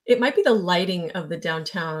 It might be the lighting of the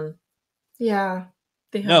downtown. Yeah,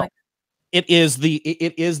 they have it is the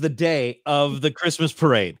day of the Christmas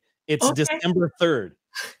parade. It's December 3rd.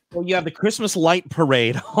 Well, you have the Christmas light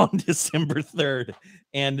parade on December 3rd,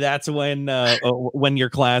 and that's when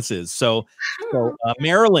your class is. So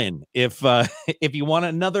Marilyn, if you want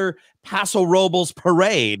another Paso Robles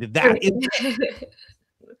parade, that is.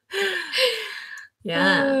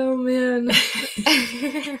 Yeah. Oh man.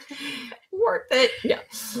 Worth it. Yeah.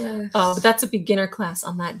 Yes. But that's a beginner class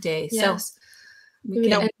on that day. Yes. So we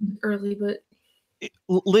can end early, but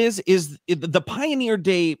Liz, is the Pioneer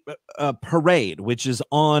Day parade, which is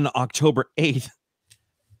on October 8th.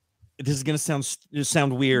 This is going to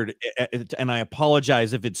sound weird, and I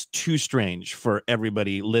apologize if it's too strange for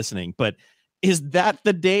everybody listening, but is that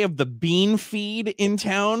the day of the bean feed in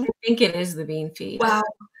town? I think it is the bean feed. Wow.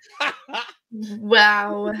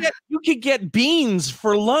 Wow. You could get beans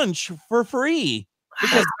for lunch for free.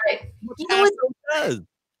 Because you know what does.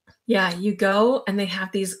 Yeah, you go and they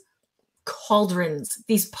have these cauldrons,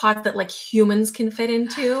 these pots that like humans can fit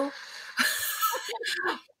into,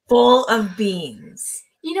 full of beans.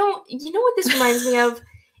 You know what this reminds me of?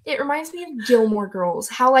 It reminds me of Gilmore Girls.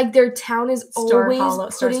 How like their town is always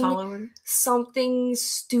putting something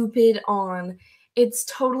stupid on. It's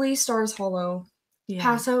totally Stars Hollow. Yeah.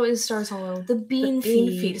 Paso is Stars Hollow. The bean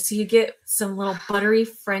feed. So you get some little buttery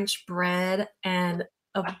French bread and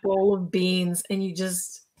a bowl of beans, and you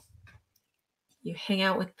hang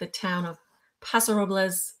out with the town of Paso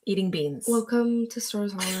Robles eating beans. Welcome to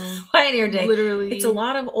Stars Hollow. Pioneer Day. Literally. It's a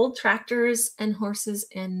lot of old tractors and horses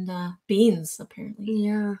and beans, apparently.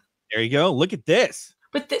 Yeah. There you go. Look at this.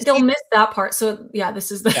 But they'll miss that part. So, yeah, this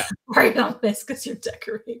is the part on this because you're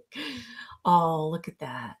decorating. Oh, look at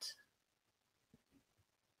that.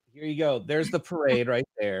 Here you go. There's the parade right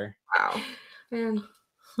there. Wow. Man.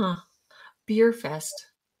 Huh. Beer Fest.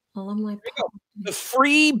 Alumni. The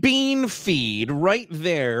free bean feed right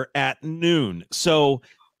there at noon. So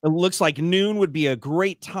it looks like noon would be a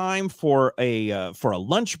great time for a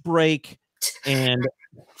lunch break and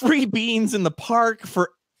free beans in the park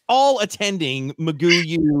for all attending McGoo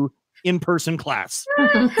U in-person class.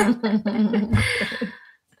 The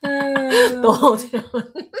whole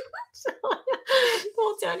town. The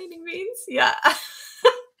whole town eating beans. Yeah.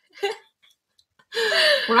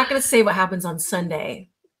 We're not going to say what happens on Sunday.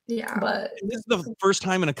 Yeah, but this is the first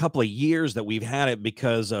time in a couple of years that we've had it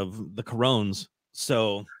because of the corones.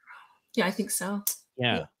 So, yeah, I think so.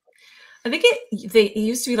 Yeah, I think it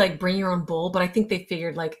used to be like bring your own bowl, but I think they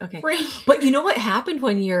figured like, okay, but you know what happened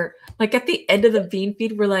when you're like at the end of the bean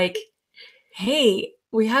feed, we're like, hey,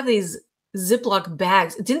 we have these Ziploc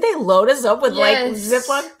bags. Didn't they load us up with like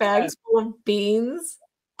Ziploc bags full of beans?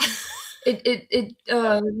 It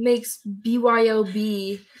makes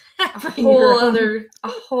BYOB a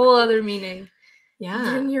whole other meaning.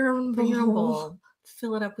 Yeah. Bring your own bowl.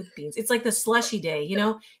 fill it up with beans. It's like the slushy day, you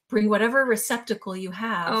know, bring whatever receptacle you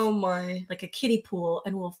have. Oh my. Like a kiddie pool,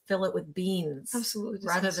 and we'll fill it with beans. Absolutely.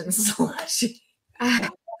 Rather than slushy.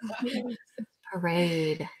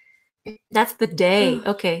 Parade. That's the day.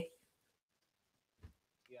 Okay.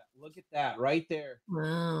 Yeah, look at that right there.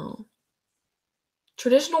 Wow.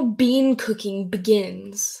 Traditional bean cooking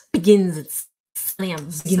begins. It's 7 a.m.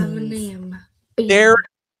 7 a.m.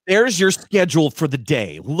 There's your schedule for the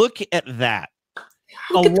day. Look at that.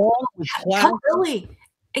 Along with come early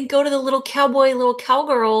and go to the little cowboy, little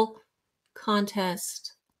cowgirl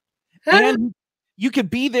contest. And you could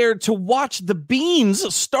be there to watch the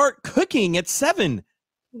beans start cooking at 7.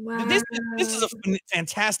 Wow. This is a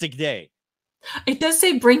fantastic day. It does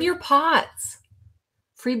say bring your pots.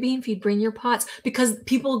 Free bean feed, bring your pots. Because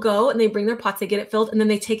people go and they bring their pots, they get it filled, and then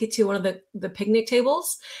they take it to one of the picnic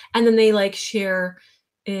tables, and then they like share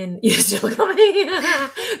in yeah.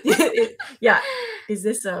 Is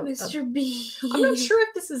this a Mr. Bean? I'm not sure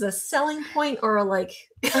if this is a selling point or a like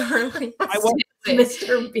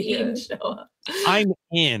Mr. Bean show up. I'm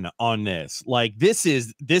in on this. Like this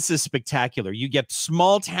is spectacular. You get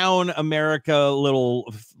small town America,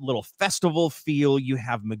 little festival feel. You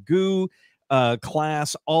have McGoo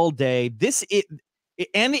class all day.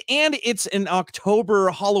 And it's an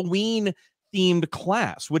October Halloween themed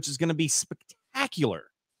class, which is going to be spectacular.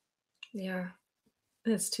 Yeah,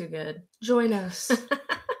 that's too good. Join us.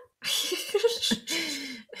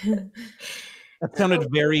 That sounded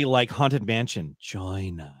very like Haunted Mansion.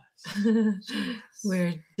 Join us.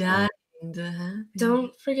 We're dying to have you.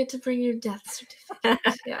 Don't forget to bring your death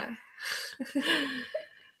certificate. Yeah.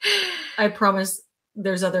 I promise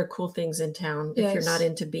there's other cool things in town if you're not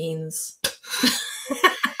into beans.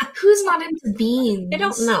 Who's not into beans? I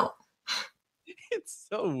don't know. It's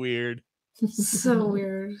so weird. So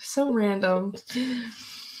weird. So random.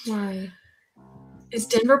 Why? Is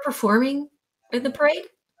Denver performing in the parade?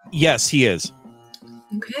 Yes, he is.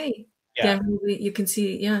 Okay. Yeah. Denver, you can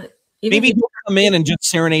see, yeah. Maybe he'll come in and just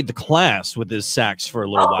serenade the class with his sax for a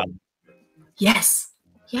little while. Yes.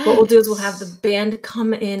 What we'll do is we'll have the band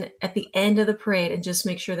come in at the end of the parade and just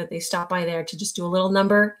make sure that they stop by there to just do a little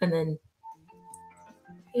number, and then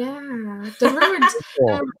Denver would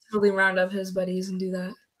totally round up his buddies and do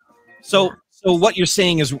that. So what you're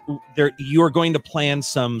saying is you're going to plan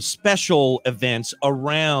some special events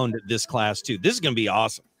around this class too. This is going to be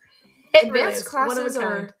awesome. Advanced classes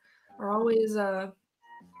are always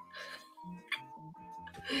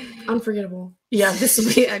unforgettable. Yeah, this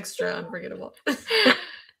will be extra unforgettable.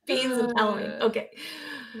 Beans and Halloween. Okay.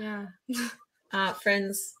 Yeah.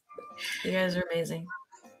 Friends, you guys are amazing.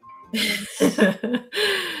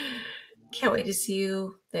 Can't wait to see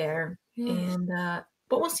you there. Yeah. And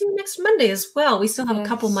but we'll see you next Monday as well. We still have a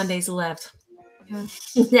couple Mondays left.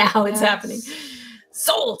 Yes. Now it's happening.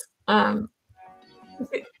 Sold.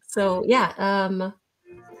 So yeah,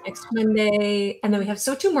 next Monday, and then we have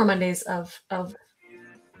 2 more Mondays of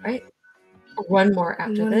right. One more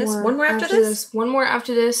after this. One more after this. One more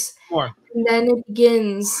after this. More. And then it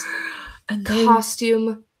begins. And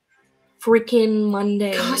costume freaking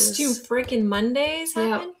Mondays. Costume freaking Mondays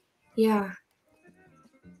happen? Yeah.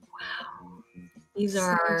 Wow. These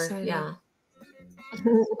are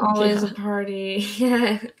always a party.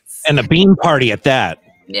 Yes. And a bean party at that.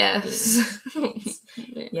 Yes.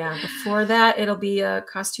 Yeah. Before that, it'll be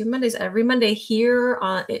Costume Mondays every Monday here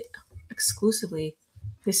on it exclusively.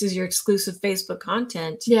 This is your exclusive Facebook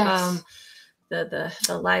content. Yes. The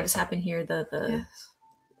lives happen here. The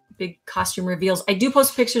big costume reveals. I do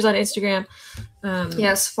post pictures on Instagram.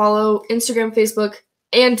 Yes, follow Instagram, Facebook,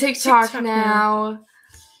 and TikTok now.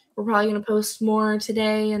 We're probably going to post more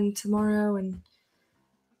today and tomorrow, and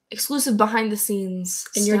exclusive behind the scenes.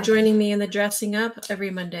 And you're joining me in the dressing up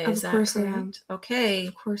every Monday. Is that correct? I am. Okay.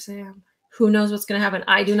 Of course I am. Who knows what's going to happen?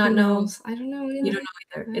 I do not know. I don't know either. You don't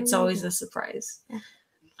know either. It's always a surprise. Yeah.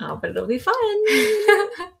 Oh, but it'll be fun.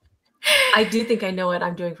 I do think I know what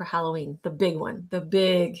I'm doing for Halloween. The big one. The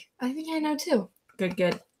big. I think I know too.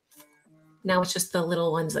 Good. Now it's just the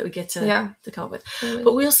little ones that we get to come up with. Really.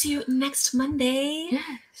 But we'll see you next Monday.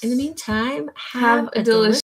 Yes. In the meantime, have a delicious